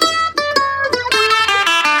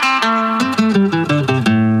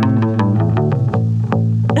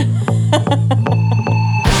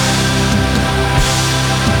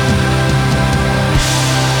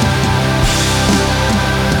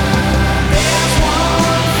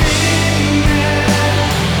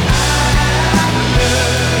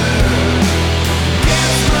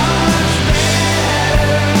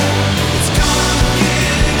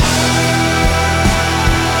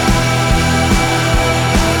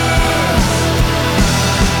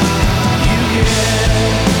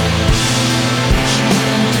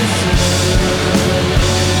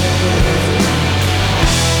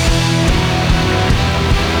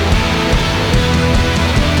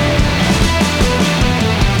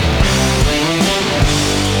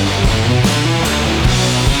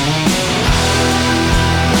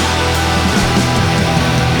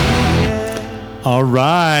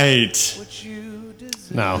right.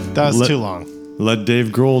 No, that was too long. Let Dave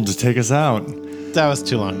Grohl just take us out. That was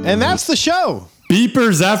too long. And that's the show.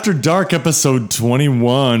 Beepers After Dark, episode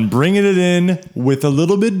 21. Bringing it in with a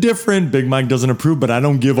little bit different. Big Mike doesn't approve, but I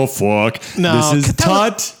don't give a fuck. No, this is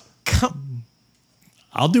Tut.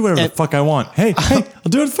 I'll do whatever the fuck I want. Hey, I'll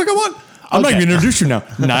do whatever the fuck I want. I'm not going to introduce you now.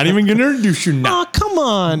 Not even going to introduce you now. Oh, come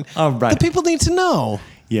on. All right. The people need to know.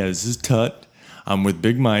 Yeah, this is Tut. I'm with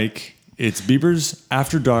Big Mike. It's Beepers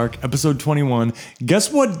After Dark, episode 21.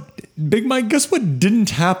 Guess what, Big Mike? Guess what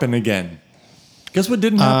didn't happen again? Guess what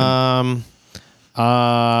didn't happen?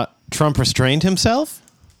 Trump restrained himself?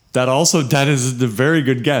 That is the very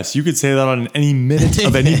good guess. You could say that on any minute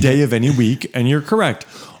of any day of any week, and you're correct.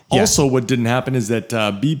 Yeah. Also, what didn't happen is that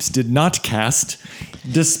Beeps did not cast,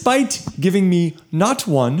 despite giving me not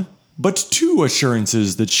one, but two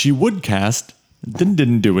assurances that she would cast, then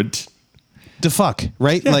didn't do it. The fuck,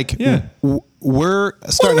 right? Yeah, We're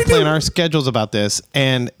starting to plan our schedules about this,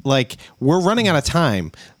 and we're running out of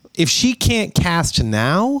time. If she can't cast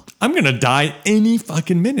now, I'm going to die any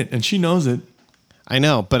fucking minute, and she knows it. I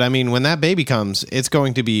know, but I mean, when that baby comes, it's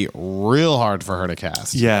going to be real hard for her to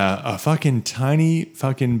cast. Yeah, a fucking tiny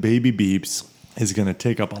fucking baby Beeps is going to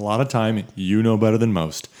take up a lot of time. You know better than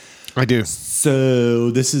most. I do.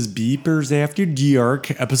 So this is Beepers After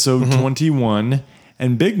Dark, episode 21,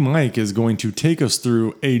 and Big Mike is going to take us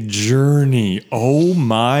through a journey. Oh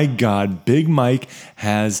my God, Big Mike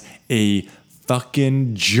has a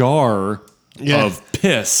fucking jar of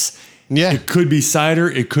piss. Yeah. It could be cider.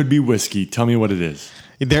 It could be whiskey. Tell me what it is.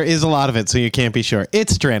 There is a lot of it, so you can't be sure.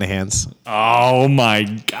 It's Stranahan's. Oh my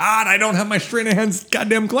God. I don't have my Stranahan's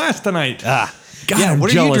goddamn glass tonight. God, yeah,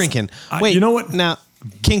 what jealous. are you drinking? Wait, you know what? Now,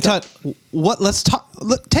 King Tut, let's talk.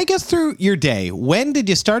 Take us through your day. When did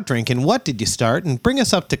you start drinking? What did you start? And bring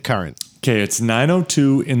us up to current. Okay, it's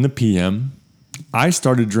 9:02 in the PM. I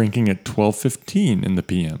started drinking at 12:15 in the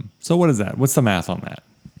PM. So what is that? What's the math on that?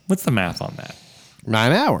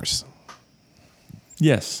 9 hours.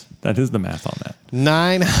 Yes, that is the math on that.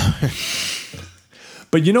 9 hours.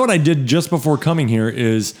 But you know what I did just before coming here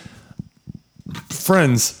is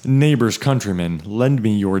friends, neighbors, countrymen, lend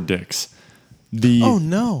me your dicks. Oh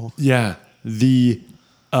no. Yeah, the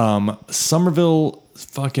Somerville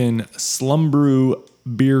fucking Slumbrew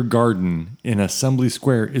Beer Garden in Assembly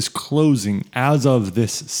Square is closing as of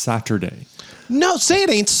this Saturday. No, say it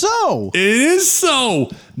ain't so. It is so.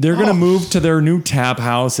 They're going to move to their new tap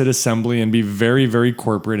house at Assembly and be very, very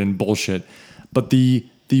corporate and bullshit. But the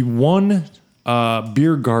one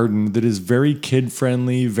beer garden that is very kid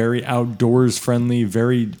friendly, very outdoors friendly,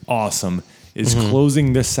 very awesome is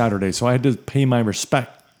closing this Saturday. So I had to pay my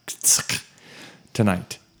respects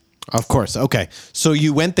tonight. Of course. Okay. So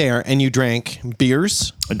you went there and you drank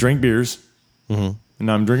beers? I drank beers. And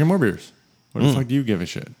now I'm drinking more beers. What the fuck do you give a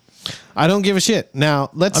shit? I don't give a shit.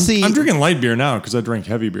 Now, let's see. I'm drinking light beer now because I drank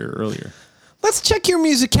heavy beer earlier. Let's check your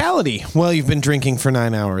musicality while you've been drinking for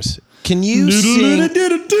 9 hours. Can you sing?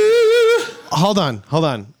 Hold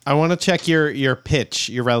on. I want to check your pitch,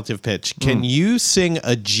 your relative pitch. Can you sing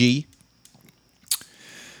a G?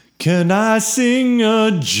 Can I sing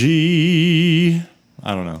a G?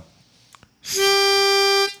 I don't know.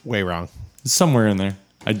 Way wrong. Somewhere in there.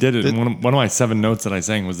 I did it. One of my 7 notes that I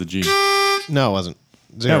sang was the G. No, it wasn't.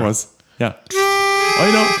 0. Yeah, it was. Yeah. Oh,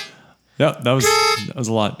 you know. Yeah, that was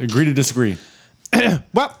a lot. Agree to disagree.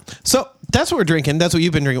 Well, so that's what we're drinking. That's what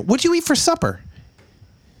you've been drinking. What'd you eat for supper?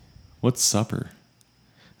 What's supper?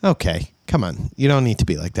 Okay, come on. You don't need to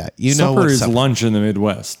be like that. You know supper what is lunch in the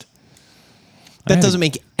Midwest. That doesn't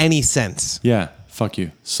make any sense. Yeah, fuck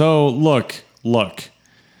you. So look.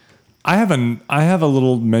 I have a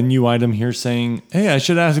little menu item here saying, "Hey, I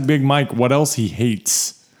should ask Big Mike what else he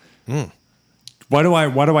hates." Why do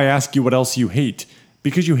I ask you what else you hate?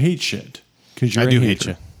 Because you hate shit. Because you're I do hate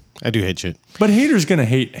shit. I do hate shit. But haters gonna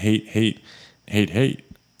hate.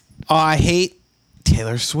 Oh, I hate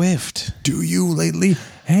Taylor Swift. Do you lately?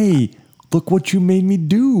 Hey, look what you made me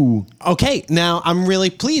do. Okay, now I'm really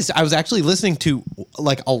pleased. I was actually listening to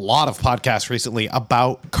a lot of podcasts recently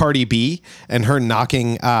about Cardi B and her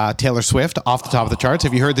knocking Taylor Swift off the top of the charts.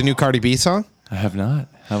 Have you heard the new Cardi B song? I have not.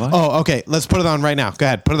 Have I? Oh, okay. Let's put it on right now. Go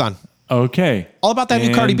ahead. Put it on. Okay. All about that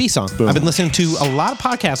new Cardi B song. Boom. I've been listening to a lot of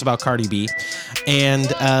podcasts about Cardi B and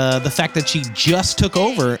the fact that she just took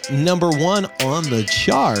over #1 on the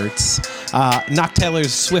charts knocked Taylor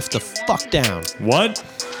Swift the fuck down. What?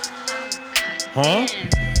 Huh?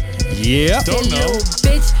 Yep. Don't know. Little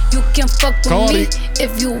bitch, you can fuck with Call me it.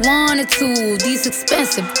 if you wanted to. These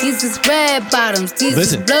expensive, these is red bottoms, these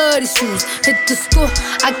Listen. is bloody shoes. Hit the school,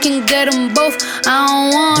 I can get them both. I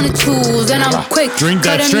don't wanna choose, and I'm quick. Drink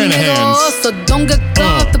that cut a strand of nigga hands. off, so don't get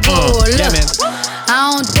comfortable. Yeah, Look, man.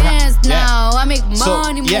 I don't dance now. I make So,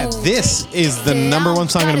 money yeah, move. this is the number one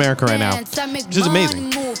song in America right now, which is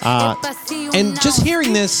amazing. And just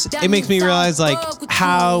hearing this, it makes me realize, like,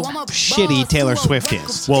 how shitty Taylor Swift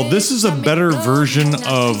is. Well, this is a better version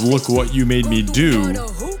of Look What You Made Me Do,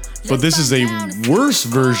 but this is a worse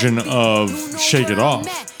version of Shake It Off.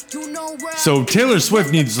 So Taylor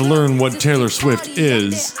Swift needs to learn what Taylor Swift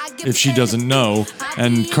is if she doesn't know,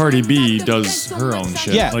 and Cardi B does her own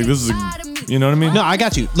shit. Yeah. Like, this is you know what I mean? No, I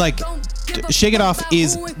got you. Like, Shake It Off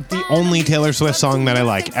is the only Taylor Swift song that I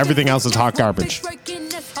like. Everything else is hot garbage.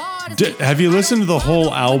 Have you listened to the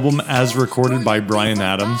whole album as recorded by Bryan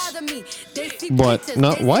Adams? What?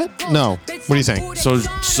 No, what? No. What are you saying? So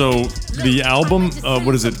the album,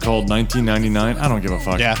 what is it called? 1999? I don't give a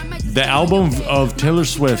fuck. Yeah. The album of Taylor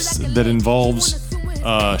Swift's that involves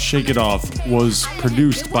Shake It Off was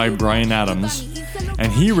produced by Bryan Adams,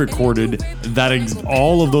 and he recorded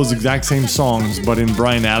all of those exact same songs, but in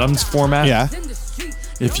Bryan Adams format, Yeah.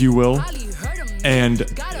 if you will. And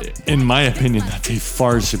in my opinion, that's a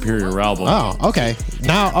far superior album. Oh, okay.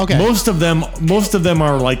 Now, okay. Most of them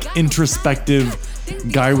are like introspective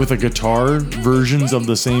guy with a guitar versions of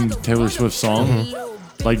the same Taylor Swift song,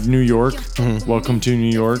 like New York. Welcome to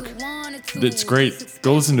New York. It's great.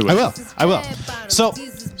 Go listen to it. I will.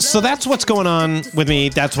 So that's what's going on with me.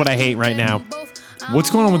 That's what I hate right now. What's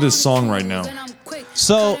going on with this song right now?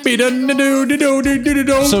 So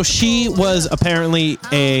she was apparently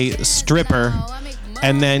a stripper,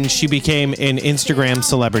 and then she became an Instagram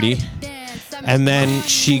celebrity. And then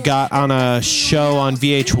she got on a show on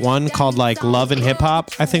VH1 called like Love and Hip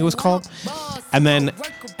Hop, I think it was called. And then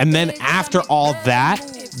after all that,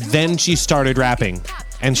 then she started rapping.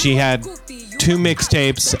 And she had 2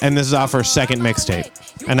 mixtapes, and this is off her second mixtape.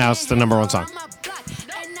 And now it's the number 1 song.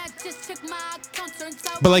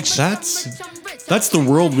 But like That's the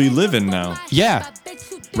world we live in now, yeah.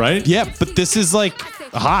 right? Yeah, but this is like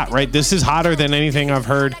hot, right? This is hotter than anything I've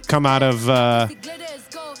heard come out of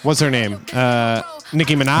what's her name?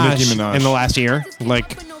 Nicki Minaj in the last year.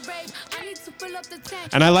 Like,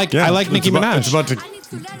 and I like Nicki Minaj. It's about to.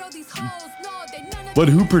 But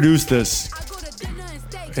who produced this?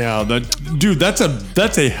 Yeah,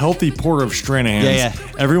 that's a healthy pour of Stranahans. Yeah.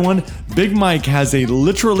 Everyone, Big Mike has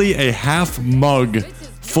literally a half mug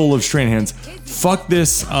full of Stranahans. Fuck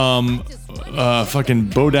this fucking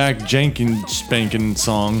Bodak Jenkins spanking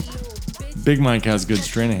song. Big Mike has good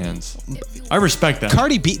Stranahans. I respect that.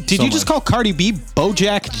 Cardi B. Did so you just much. call Cardi B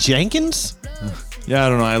Bojack Jenkins? Yeah, I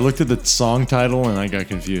don't know. I looked at the song title and I got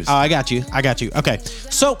confused. Oh, I got you. Okay.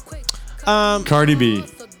 So, Cardi B.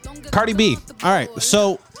 Cardi B. All right.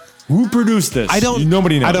 So Who produced this?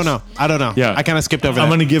 Nobody knows. I don't know. Yeah, I kind of skipped over I'm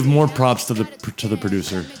that. gonna give more props to the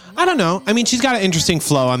producer. I don't know. I mean, she's got an interesting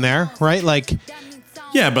flow on there, right? Like,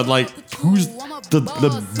 Yeah, but like, who's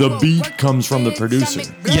the beat comes from the producer?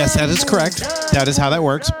 yes, that is correct. That is how that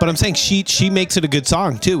works. But I'm saying she makes it a good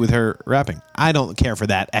song too with her rapping. I don't care for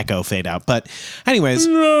that echo fade out. But anyways,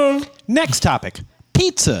 next topic: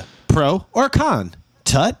 pizza, pro or con?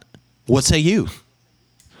 Tut, what say you?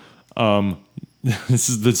 This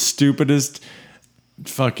is the stupidest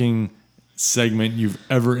fucking segment you've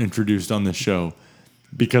ever introduced on the show.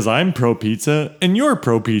 Because I'm pro pizza and you're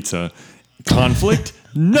pro pizza. Conflict?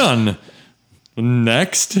 None.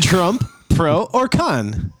 Next. Trump, pro or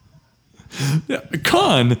con?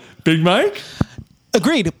 Con. Big Mike?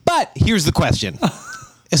 Agreed. But here's the question.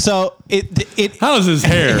 So it How's his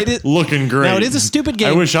hair? It is- looking great. Now, it is a stupid game.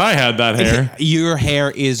 I wish I had that hair. Your hair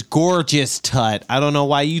is gorgeous, Tut. I don't know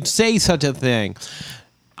why you'd say such a thing.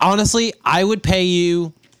 Honestly, I would pay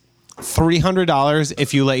you $300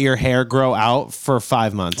 if you let your hair grow out for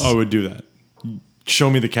 5 months. I would do that. Show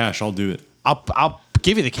me the cash. I'll do it. I'll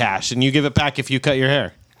give you the cash and you give it back if you cut your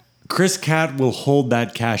hair. Chris Cat will hold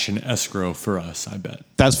that cash in escrow for us, I bet.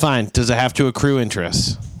 That's fine. Does it have to accrue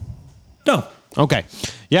interest? No. Okay.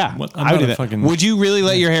 Yeah. What- I I'm would not do a that. fucking- Would you really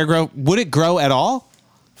let your hair grow? Would it grow at all?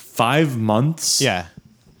 5 months? Yeah.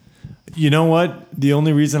 You know what? The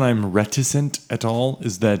only reason I'm reticent at all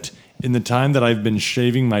is that in the time that I've been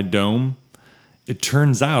shaving my dome, it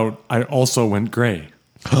turns out I also went gray.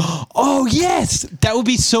 Oh, yes. That would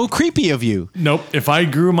be so creepy of you. Nope. If I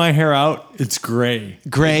grew my hair out, it's gray.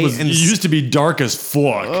 Gray It and used to be dark as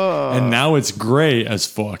fuck, and now it's gray as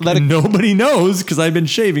fuck. Let And it- nobody knows because I've been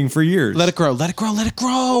shaving for years. Let it grow. Let it grow. Let it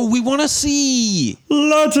grow. We want to see.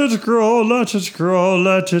 Let it grow. Let it grow.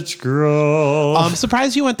 Let it grow. I'm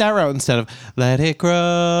surprised you went that route instead of let it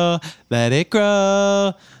grow. Let it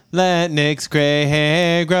grow. Let Nick's gray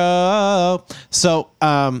hair grow. So,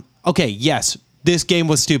 okay, yes. This game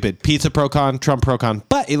was stupid. Pizza pro-con, Trump pro-con.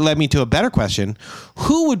 But it led me to a better question.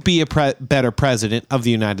 Who would be a better president of the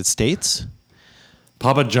United States?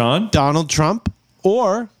 Papa John? Donald Trump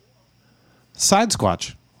or Side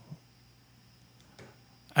Squatch?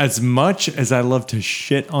 As much as I love to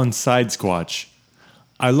shit on Side Squatch,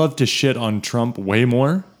 I love to shit on Trump way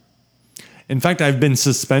more. In fact, I've been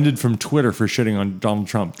suspended from Twitter for shitting on Donald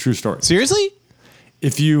Trump. True story. Seriously?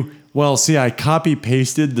 I copy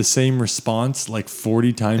pasted the same response like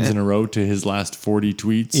 40 times in a row to his last 40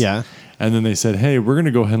 tweets. Yeah. And then they said, hey, we're going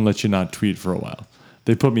to go ahead and let you not tweet for a while.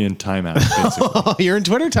 They put me in timeout, basically. Oh, you're in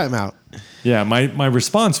Twitter timeout. Yeah, my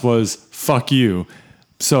response was, fuck you.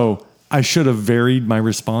 So I should have varied my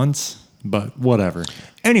response, but whatever.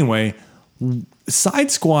 Anyway, Side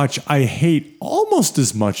Squatch I hate almost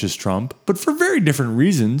as much as Trump, but for very different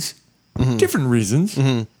reasons. Different reasons.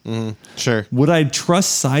 Sure. Would I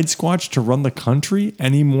trust Side Squatch to run the country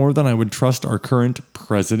any more than I would trust our current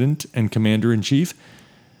president and commander in chief?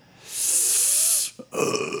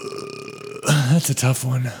 That's a tough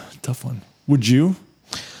one. Tough one. Would you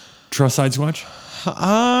trust Side Squatch?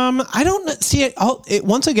 I don't see it. It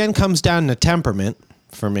once again comes down to temperament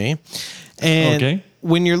for me. And Okay.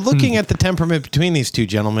 when you're looking at the temperament between these two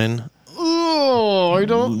gentlemen, I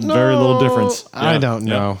don't know. Very little difference. I Yeah. don't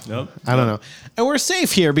know. Yep. I don't know. And we're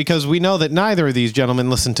safe here because we know that neither of these gentlemen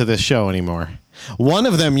listen to this show anymore. One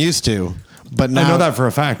of them used to, but now I know that for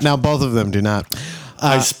a fact. Now both of them do not.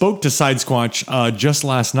 I spoke to Side Squatch just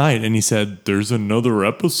last night, and he said, "There's another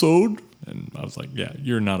episode," and I was like, "Yeah,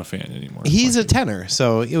 you're not a fan anymore." He's a tenor,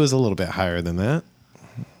 so it was a little bit higher than that.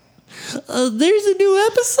 There's a new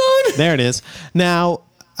episode. There it is. Now,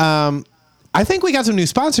 I think we got some new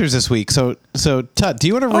sponsors this week. So Tut, do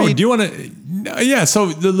you want to read? Oh, do you want to? Yeah. So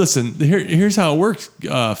listen, here's how it works,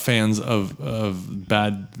 fans of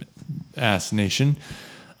Bad Ass Nation.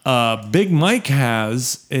 Big Mike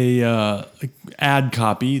has a ad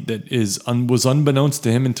copy that was unbeknownst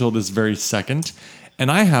to him until this very second,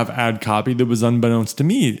 and I have ad copy that was unbeknownst to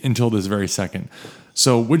me until this very second.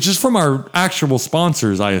 So, which is from our actual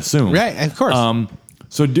sponsors, I assume. Right, of course.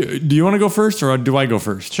 So, do you want to go first, or do I go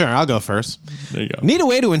first? Sure, I'll go first. There you go. Need a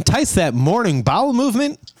way to entice that morning bowel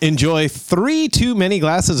movement? Enjoy 3 too many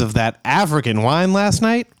glasses of that African wine last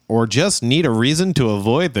night? Or just need a reason to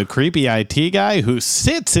avoid the creepy IT guy who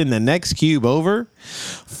sits in the next cube over?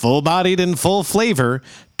 Full-bodied and full flavor,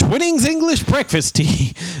 Twinings English breakfast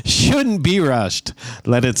tea shouldn't be rushed.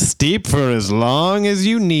 Let it steep for as long as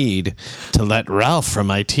you need to let Ralph from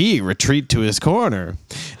IT retreat to his corner.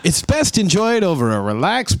 It's best enjoyed over a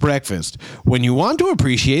relaxed breakfast when you want to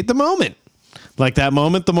appreciate the moment. Like that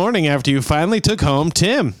moment the morning after you finally took home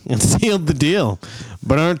Tim and sealed the deal,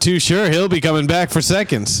 but aren't too sure he'll be coming back for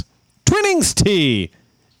seconds. Twinings tea.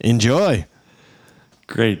 Enjoy.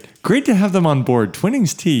 Great to have them on board.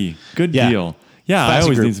 Twinings tea, good Yeah. deal. Yeah, Classy I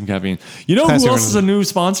always group. need some caffeine. You know Classy who else is a organization. new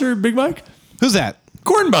sponsor? Big Mike. Who's that?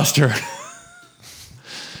 Cornbuster.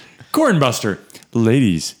 Cornbuster.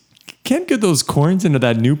 Ladies, can't get those corns into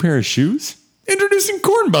that new pair of shoes? Introducing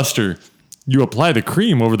Cornbuster. You apply the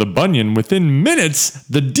cream over the bunion. Within minutes,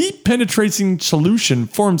 the deep penetrating solution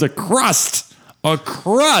forms a crust. A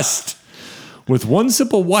crust. With one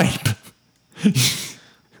simple wipe,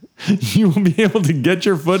 you will be able to get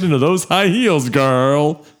your foot into those high heels,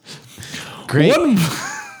 girl. Great.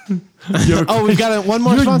 Oh, we've got one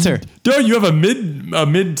more sponsor. Do you have a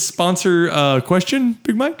mid sponsor question,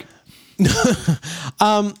 Big Mike?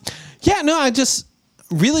 Yeah, no, I just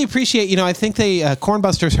really appreciate, I think they,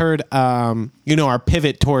 Cornbusters heard, our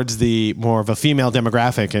pivot towards the more of a female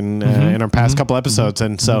demographic in our past couple episodes.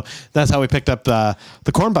 And so that's how we picked up the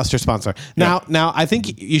Cornbuster sponsor. Now, I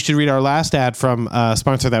think you should read our last ad from a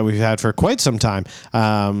sponsor that we've had for quite some time.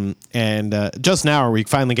 And just now are we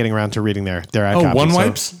finally getting around to reading their ad copy. One So-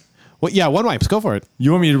 Wipes? Well, yeah, One Wipes. Go for it.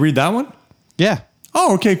 You want me to read that one? Yeah.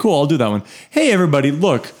 Oh, okay, cool. I'll do that one. Hey, everybody,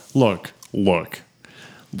 look. One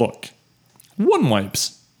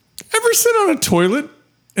Wipes. Ever sit on a toilet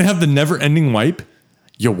and have the never-ending wipe?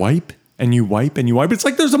 You wipe and you wipe and you wipe. It's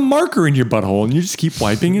like there's a marker in your butthole and you just keep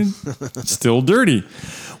wiping and it's still dirty.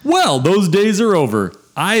 Well, those days are over.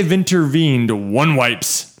 I've intervened One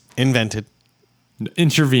Wipes. Intervened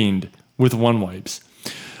With One Wipes.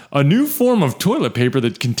 A new form of toilet paper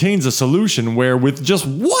that contains a solution where with just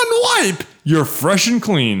one wipe, you're fresh and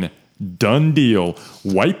clean. Done deal.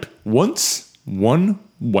 Wipe once, one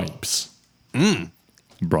wipes.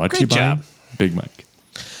 Brought to you Great job. by Big Mike.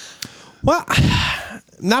 Well,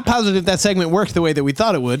 not positive that segment worked the way that we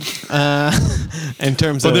thought it would. In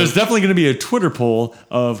terms But of, there's definitely going to be a Twitter poll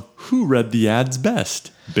of who read the ads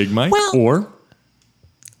best, Big Mike Well- or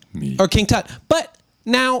me. or King Tut. But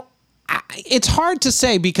now it's hard to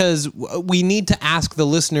say because we need to ask the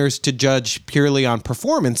listeners to judge purely on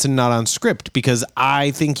performance and not on script. Because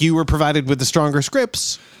I think you were provided with the stronger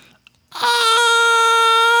scripts.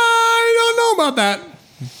 I don't know about that.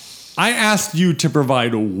 I asked you to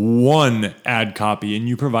provide one ad copy, and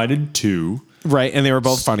you provided two. Right, and they were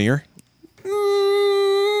both funnier.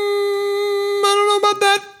 I don't know about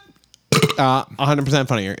that. 100%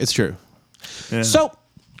 funnier. It's true. Yeah. So,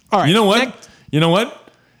 all right. You know what? next- You know what?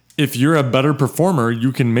 If you're a better performer,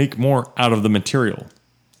 you can make more out of the material.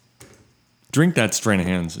 Drink that strain of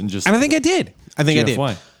hands and just. And I think I did. I think I did.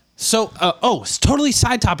 GFY. So, it's totally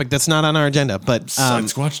side topic that's not on our agenda, but Side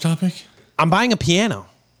squatch topic? I'm buying a piano.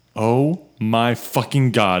 Oh my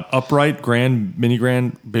fucking God. Upright, grand, mini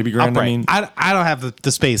grand, baby grand. Upright. I mean. I don't have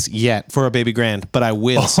the space yet for a baby grand, but I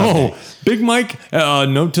will someday. Oh, Big Mike,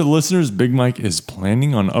 note to the listeners, Big Mike is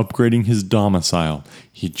planning on upgrading his domicile.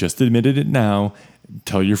 He just admitted it now.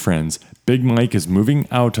 Tell your friends. Big Mike is moving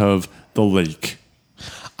out of the lake.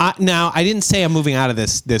 Now, I didn't say I'm moving out of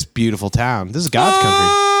this beautiful town. This is God's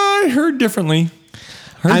country. I heard differently.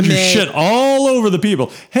 Heard you shit all over the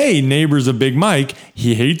people. Hey, neighbors of Big Mike,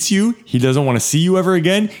 he hates you. He doesn't want to see you ever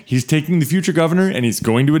again. He's taking the future governor and he's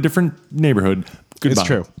going to a different neighborhood. Goodbye. It's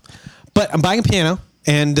true. But I'm buying a piano,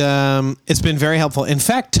 and it's been very helpful. In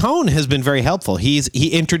fact, Tone has been very helpful. He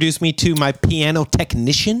introduced me to my piano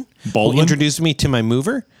technician. Baldwin? Who introduced me to my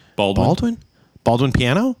mover. Baldwin? Baldwin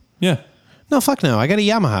piano? Yeah. No, fuck no. I got a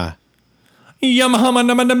Yamaha.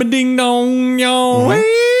 Yamaha ding dong yo.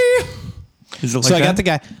 Is it like So I that? got the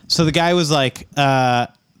guy. So the guy was like,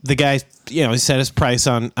 the guy, he set his price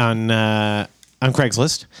on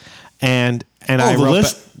Craigslist, and I the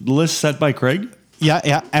wrote list set by Craig?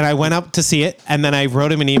 yeah, and I went up to see it, and then I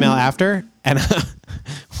wrote him an email after, and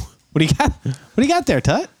what do you got? What do you got there,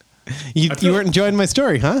 Tut? You weren't enjoying my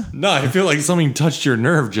story, huh? No, I feel like something touched your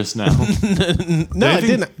nerve just now. No, I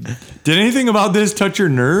didn't. Did anything about this touch your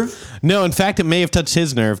nerve? No, in fact, it may have touched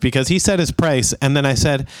his nerve because he set his price, and then I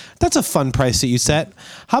said, "That's a fun price that you set.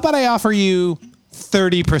 How about I offer you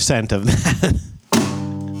 30% of that?"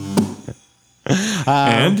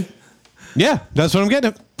 And? Yeah, that's what I'm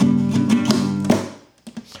getting.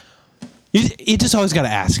 You just always got to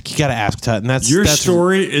ask. You got to ask, Tut, and that's Your that's,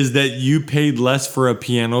 story is that you paid less for a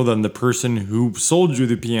piano than the person who sold you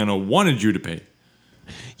the piano wanted you to pay.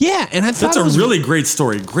 Yeah, and I thought That's it was a really great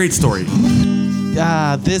story. Great story.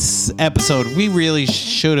 this episode, we really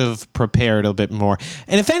should have prepared a bit more.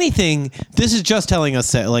 And if anything, this is just telling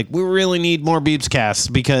us that, like, we really need more Beeps casts,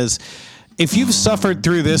 because if you've suffered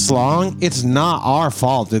through this long, it's not our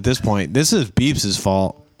fault at this point. This is Beeps'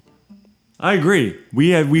 fault. I agree.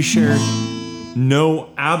 We share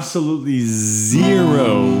absolutely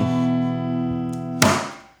zero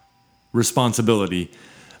responsibility.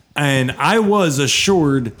 And I was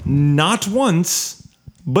assured not once,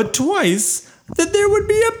 but twice, that there would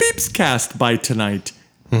be a Beeps cast by tonight.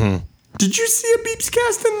 Mm-hmm. Did you see a Beeps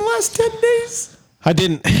cast in the last 10 days? I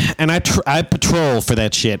didn't, and I patrol for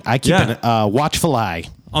that shit. I keep a watchful eye.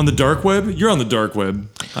 On the dark web? You're on the dark web,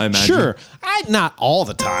 I imagine. Sure, not all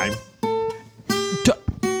the time.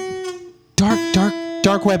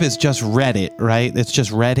 Dark web is just Reddit, right? It's just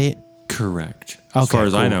Reddit. Correct. As Okay, far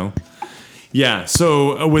as I cool. know. Yeah.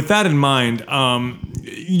 So with that in mind,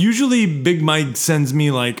 usually Big Mike sends me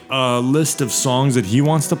like a list of songs that he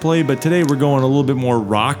wants to play, but today we're going a little bit more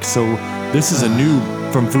rock. So this is a new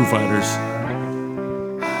from Foo Fighters.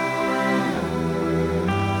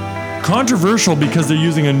 Controversial because they're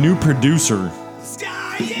using a new producer.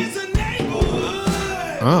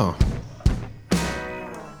 Oh.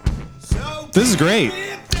 This is great.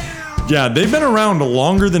 Yeah, they've been around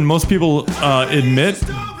longer than most people admit.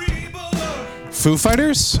 Foo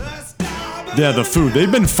Fighters? Yeah, the Foo.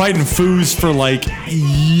 They've been fighting Foos for like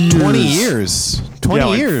years. 20 years. 20 Yeah,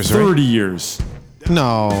 like years, 30 right? years.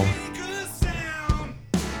 No.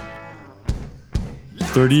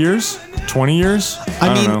 30 years? 20 years? I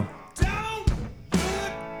don't mean- know.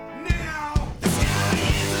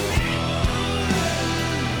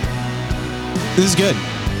 This is good.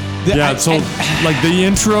 Yeah, so like the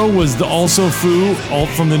intro was also Foo, all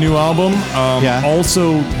from the new album. Yeah.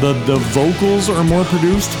 Also, the vocals are more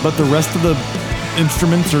produced, but the rest of the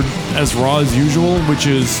instruments are as raw as usual, which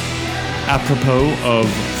is apropos of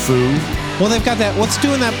Foo. Well, they've got that. What's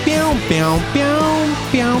doing that? Bow, bow, bow,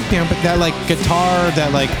 bow, bow. But that like guitar,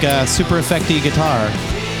 that like super effecty guitar.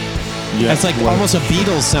 Yeah, It's like almost a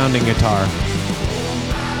Beatles sounding guitar.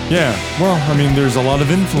 Yeah, well, I mean, there's a lot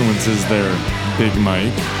of influences there, Big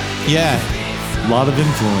Mike. Yeah. A lot of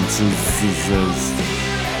influences.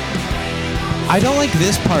 I don't like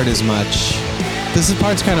this part as much. This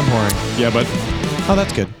part's kind of boring. Yeah, but Oh,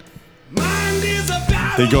 that's good.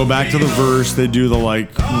 they go back to the verse, they do the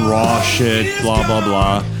like raw shit, blah, blah,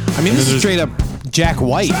 blah. I mean, this is straight up Jack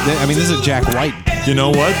White. I mean, this is Jack White. You know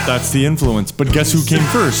what? That's the influence. But guess who came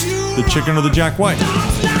first? The chicken or the Jack White?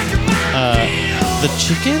 The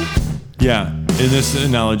chicken? Yeah, in this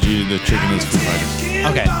analogy, the chicken is Foo Fighters.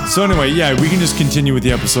 Okay. So anyway, yeah, we can just continue with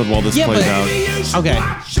the episode while this plays out. Okay.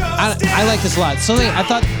 I like this a lot. So I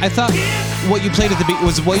thought what you played at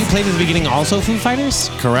the beginning also Foo Fighters?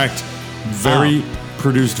 Correct. Very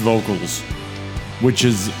produced vocals, which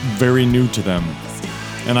is very new to them,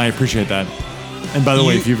 and I appreciate that. And by the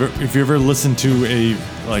way, if you ever listened to a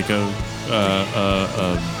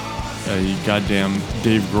goddamn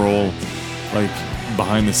Dave Grohl like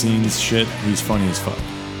behind the scenes shit, he's funny as fuck.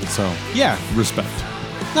 So Yeah. respect.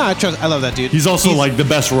 No, I love that dude. He's also like the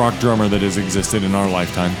best rock drummer that has existed in our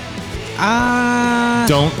lifetime.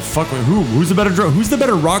 Don't fuck with who's the better who's the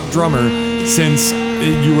better rock drummer since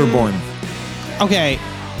you were born? Okay,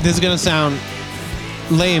 this is gonna sound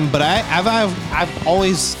lame, but I've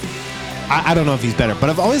always I don't know if he's better, but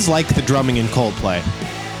I've always liked the drumming in Coldplay.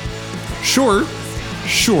 Sure.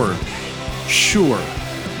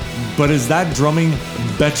 But is that drumming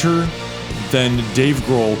better than Dave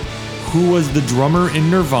Grohl, who was the drummer in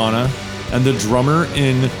Nirvana and the drummer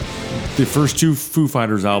in the first two Foo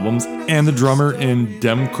Fighters albums and the drummer in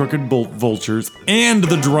Dem Crooked Vultures and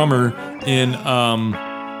the drummer in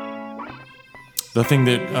the thing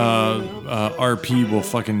that RP will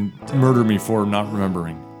fucking murder me for not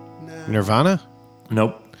remembering? Nirvana?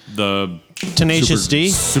 Nope. The Tenacious D?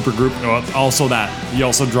 Supergroup. Also that. He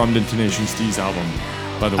also drummed in Tenacious D's album,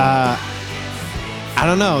 by the way. I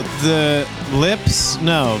don't know. The Lips?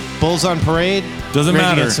 No. Bulls on Parade? Doesn't Rage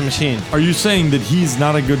matter. Against the Machine. Are you saying that he's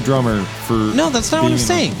not a good drummer for? No, that's not what I'm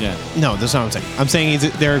saying. Yeah. No, that's not what I'm saying. I'm saying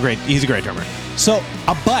he's a great drummer. So,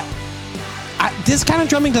 but this kind of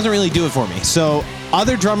drumming doesn't really do it for me. So,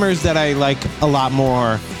 other drummers that I like a lot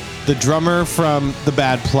more, the drummer from The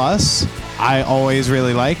Bad Plus, I always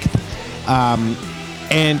really liked.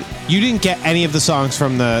 And you didn't get any of the songs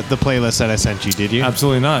from the playlist that I sent you, did you?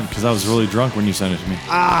 Absolutely not, because I was really drunk when you sent it to me.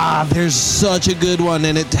 There's such a good one,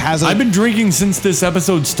 and it has I've been drinking since this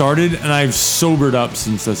episode started, and I've sobered up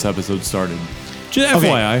since this episode started. Just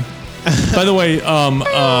FYI. By the way,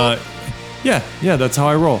 yeah, that's how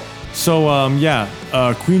I roll. So,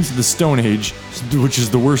 Queens of the Stone Age, which is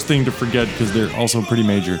the worst thing to forget because they're also pretty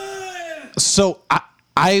major. So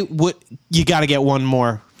you got to get one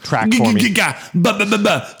more track for me.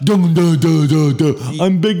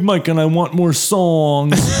 I'm Big Mike and I want more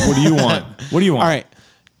songs. What do you want? All right.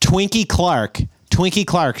 Twinkie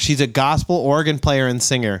Clark. She's a gospel organ player and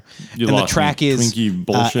singer. And the track is Twinkie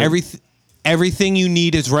bullshit. Everything You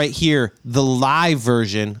Need Is Right Here. The live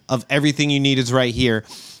version of Everything You Need Is Right Here.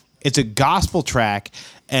 It's a gospel track,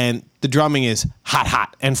 and the drumming is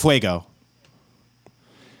hot and fuego.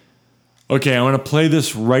 Okay, I'm going to play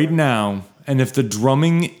this right now, and if the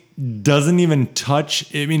drumming doesn't even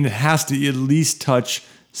touch, I mean, it has to at least touch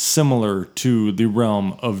similar to the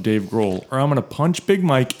realm of Dave Grohl, or I'm going to punch Big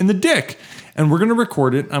Mike in the dick, and we're going to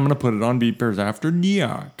record it. I'm going to put it on Beat Bears After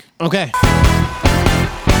Dark. Okay.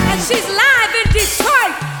 And she's live in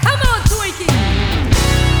Detroit. Come on, Twinkie.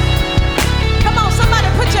 Come on, somebody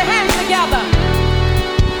put your hands together.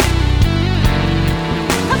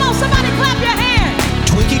 Come on, somebody clap your hands.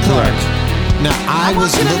 Twinkie Clark. Now, I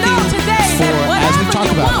was want you to looking know today for, that as we whatever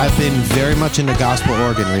talked you about, want, I've been very much into gospel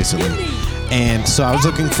organ recently. And so I was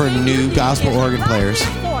looking for new gospel organ players.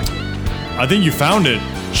 I think you found it.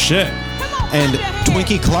 Shit. And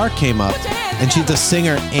Twinkie Clark came up, and she's a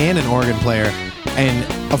singer and an organ player. And,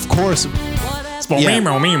 of course, yeah,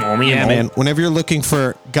 man, whenever you're looking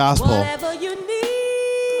for gospel, Whatever you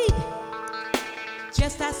need,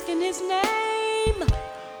 just asking his name.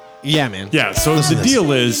 yeah, man. Yeah, so Listen the to this.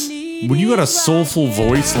 deal is, when you got a soulful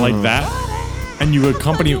voice like that, and you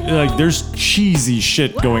accompany, like, there's cheesy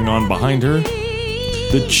shit going on behind her,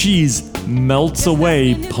 the cheese melts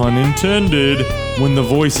away, pun intended, when the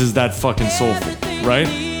voice is that fucking soulful, right?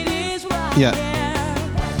 Yeah.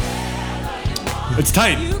 It's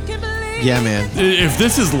tight. Yeah, man. If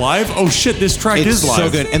this is live, oh shit, this track It's is live. so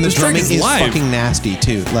good. And the This track drumming is live. fucking nasty,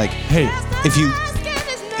 too. Like, Hey,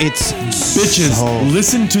 it's Bitches, so-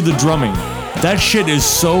 listen to the drumming. That shit is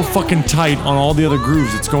so fucking tight on all the other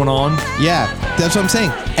grooves that's going on. Yeah, that's what I'm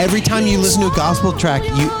saying. Every time you listen to a gospel track,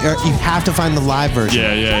 you have to find the live version.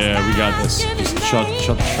 Yeah. We got this. Just shut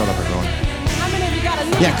up, everyone.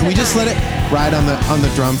 Yeah, can we just let it ride on the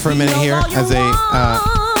drum for a minute here as they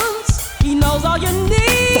He knows all you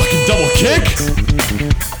need. Fucking double kick.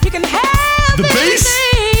 You can have The bass?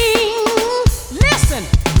 everything. Listen,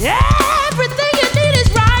 everything you need is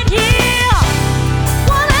right here.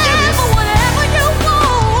 Whatever you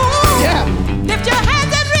want. Yeah. Lift your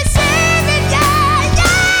hands and receive it, yeah.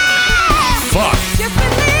 Fuck. Just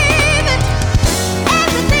believe it.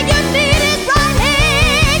 Everything you need is right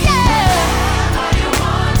here, yeah.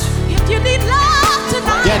 If you need love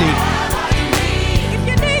tonight. Yeah, dude. If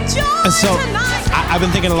you need joy So tonight. I've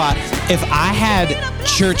been thinking a lot. If I had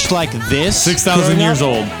church like this, 6,000 growing years up,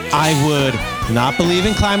 old. I would not believe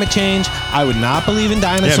in climate change. I would not believe in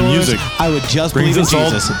dinosaurs. music I would just brings believe in us all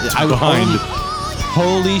Jesus. I would behind.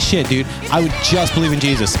 holy shit, dude! I would just believe in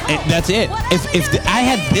Jesus. That's it. If I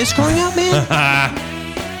had this growing up, man.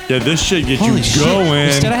 Yeah, this shit gets Holy you shit. going.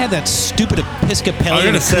 Instead, I had that stupid I'm Episcopalian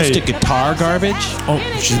gonna say- acoustic guitar garbage. Oh,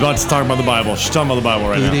 she's about to talk about the Bible. She's talking about the Bible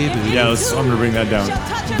right now. Yeah, I'm gonna bring that down.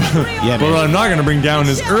 Yeah, But what man. I'm not gonna bring down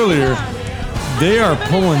is earlier, they are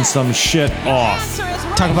pulling some shit off.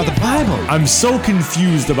 Talk about the Bible. I'm so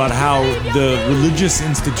confused about how the religious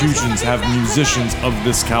institutions have musicians of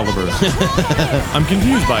this caliber. I'm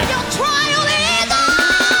confused by it. Your trial is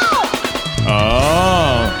on.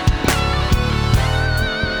 Oh.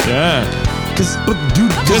 Yeah. But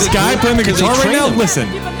Dude, this guy playing the 'cause they guitar right train now, them.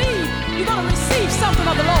 listen. You believe you're gonna receive something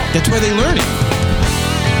of the Lord. That's where they learn it.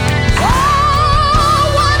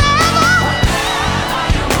 Oh, whatever.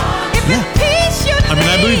 If it's peace you I mean,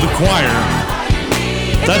 I believe the choir.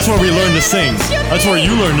 That's where we learn to sing. That's where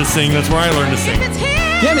you learn to sing. That's where I learn to sing.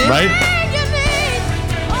 Yeah, man. Right?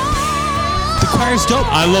 The choir's dope.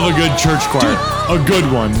 I love a good church choir. A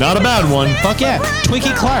good one, not a bad one. Fuck yeah.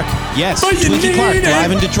 Twinkie Clark. Yes, But you Twinkie need Clark, it.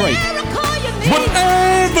 live in Detroit.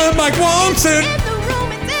 Whatever Mike wants it.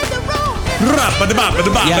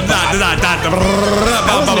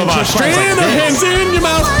 Strand of hands in your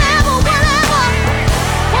mouth.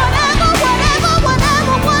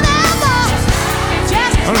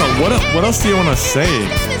 I don't know, what else do you want to say?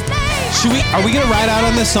 Are we gonna ride out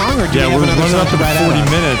on this song, or do Yeah, we have we're another running song up to to ride out 40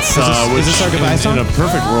 on? minutes. Is this our goodbye song? In a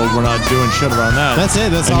perfect world, we're not doing shit around that. That's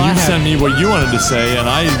it, that's and all I you had. sent me what you wanted to say, and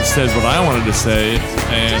I said what I wanted to say,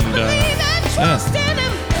 and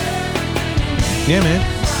Yeah, man.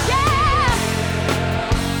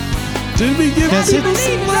 did we give That's it. people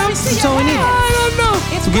some laughs? That's all we need. I don't know.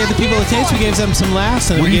 We gave the people a taste. We gave them some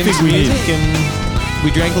laughs, and What we do you gave them think some we music, and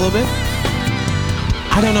we drank a little bit.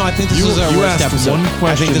 I don't know. I think this You was our worst asked episode. one I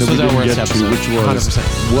question think this that was we our didn't worst get to, episode. which was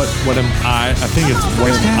 100%. what am I think it's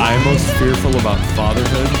what am I most fearful about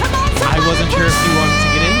fatherhood? I wasn't sure if you wanted to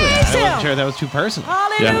get into that. I wasn't sure that was too personal.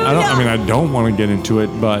 Yeah, I don't want to get into it,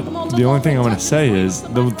 but the only thing I'm going to say is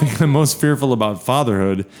the thing I'm most fearful about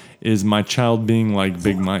fatherhood is my child being like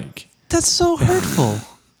Big Mike. That's so hurtful.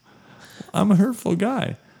 I'm a hurtful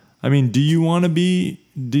guy. I mean, do you want to be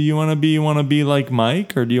like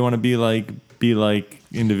Mike, or do you want to be like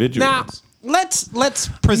individuals? Now, let's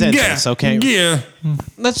present this, okay? Yeah.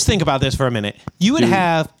 Let's think about this for a minute. You would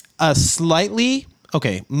have a slightly,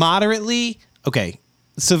 moderately,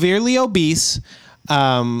 severely obese,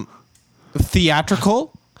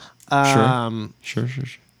 theatrical, Sure.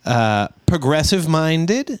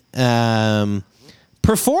 progressive-minded,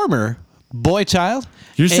 performer, boy child.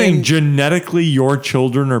 You're saying and- genetically your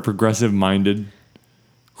children are progressive minded?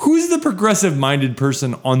 Who's the progressive minded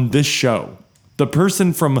person on this show? The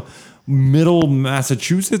person from middle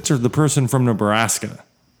Massachusetts or the person from Nebraska?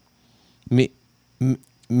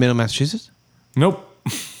 Middle Massachusetts? Nope.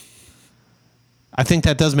 I think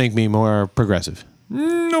that does make me more progressive.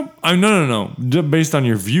 Nope. No. Based on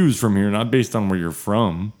your views from here, not based on where you're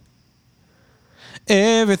from.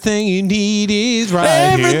 Everything you need is right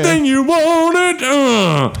Everything here. you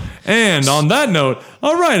wanted. And on that note,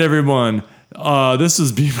 all right, everyone. This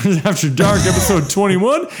is Beavers After Dark, episode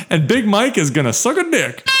 21, and Big Mike is gonna suck a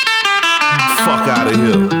dick. Fuck out of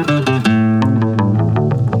here.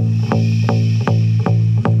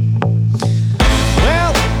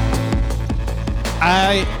 Well,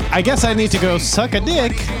 I guess I need to go suck a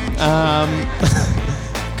dick,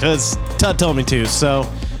 because Tut told me to. So,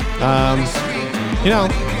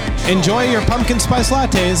 enjoy your pumpkin spice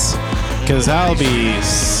lattes, because I'll be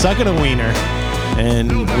sucking a wiener,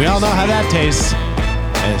 and we all know how that tastes,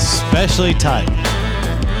 especially Tut.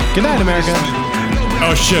 Good night, America.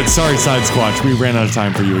 Oh shit, sorry, Side Squatch. We ran out of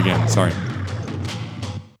time for you again. Sorry.